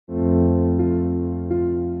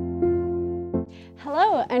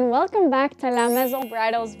Hello and welcome back to La Maison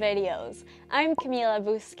Bridal's videos. I'm Camila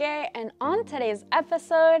Bousquet, and on today's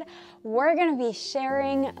episode, we're going to be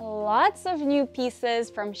sharing lots of new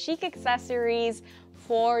pieces from Chic Accessories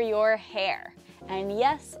for your hair. And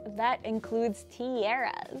yes, that includes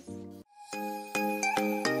tiaras.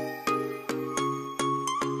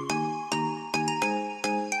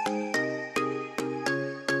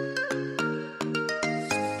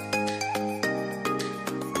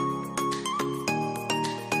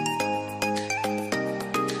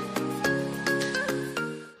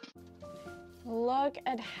 Look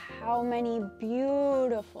at how many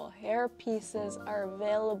beautiful hair pieces are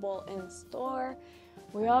available in store.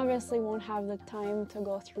 We obviously won't have the time to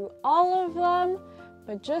go through all of them,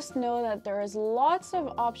 but just know that there is lots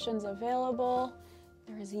of options available.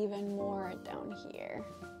 There's even more down here.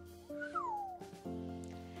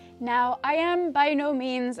 Now, I am by no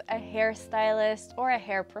means a hairstylist or a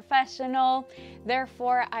hair professional.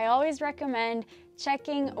 Therefore, I always recommend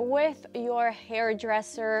checking with your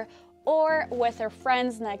hairdresser or with her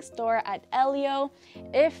friends next door at Elio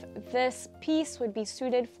if this piece would be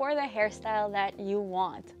suited for the hairstyle that you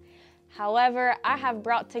want. However, I have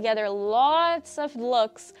brought together lots of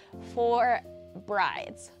looks for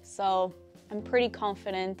brides, so I'm pretty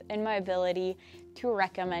confident in my ability to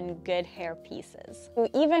recommend good hair pieces. You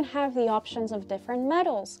even have the options of different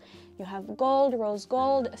metals. You have gold, rose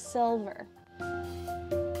gold, silver.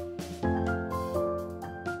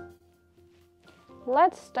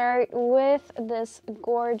 Let's start with this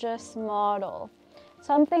gorgeous model.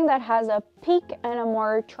 Something that has a peak and a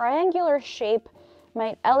more triangular shape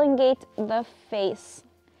might elongate the face.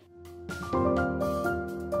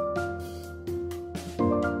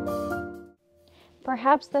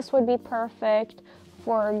 Perhaps this would be perfect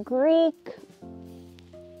for a Greek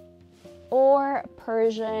or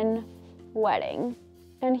Persian wedding.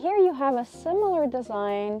 And here you have a similar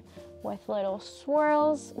design with little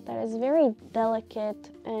swirls that is very delicate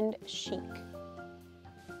and chic.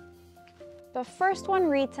 The first one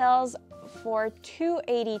retails for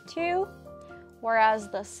 $282, whereas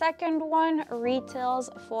the second one retails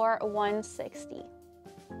for $160.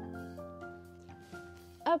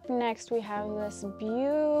 Up next, we have this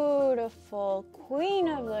beautiful Queen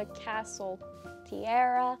of the Castle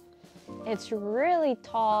tiara. It's really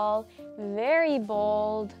tall, very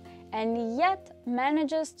bold, and yet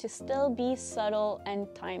manages to still be subtle and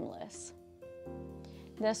timeless.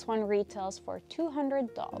 This one retails for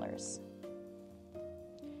 $200.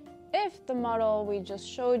 If the model we just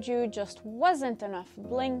showed you just wasn't enough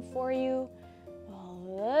bling for you,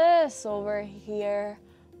 well, this over here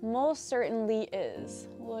most certainly is.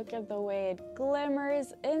 Look at the way it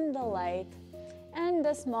glimmers in the light, and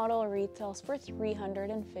this model retails for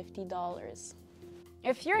 $350.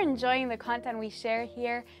 If you're enjoying the content we share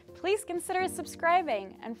here, please consider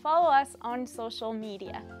subscribing and follow us on social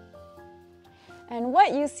media. And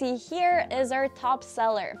what you see here is our top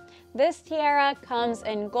seller. This tiara comes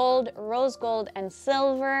in gold, rose gold, and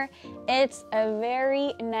silver. It's a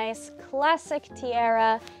very nice classic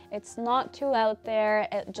tiara. It's not too out there.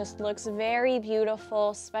 It just looks very beautiful,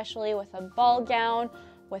 especially with a ball gown,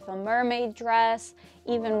 with a mermaid dress,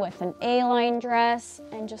 even with an A-line dress,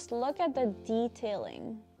 and just look at the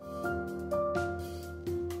detailing.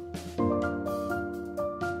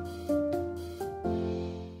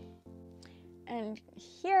 And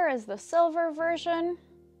here is the silver version.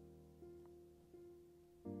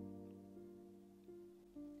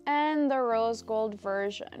 And the rose gold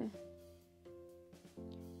version.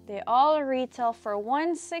 They all retail for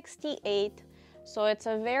 $168. So it's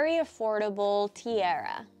a very affordable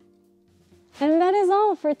tiara. And that is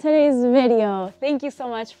all for today's video. Thank you so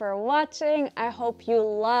much for watching. I hope you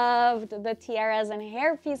loved the tiaras and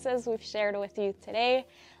hair pieces we've shared with you today.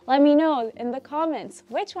 Let me know in the comments,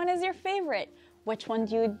 which one is your favorite? Which one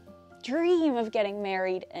do you dream of getting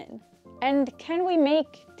married in? And can we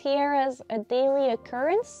make tiaras a daily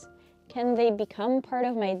occurrence? Can they become part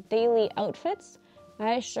of my daily outfits?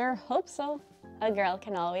 I sure hope so. A girl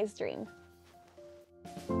can always dream.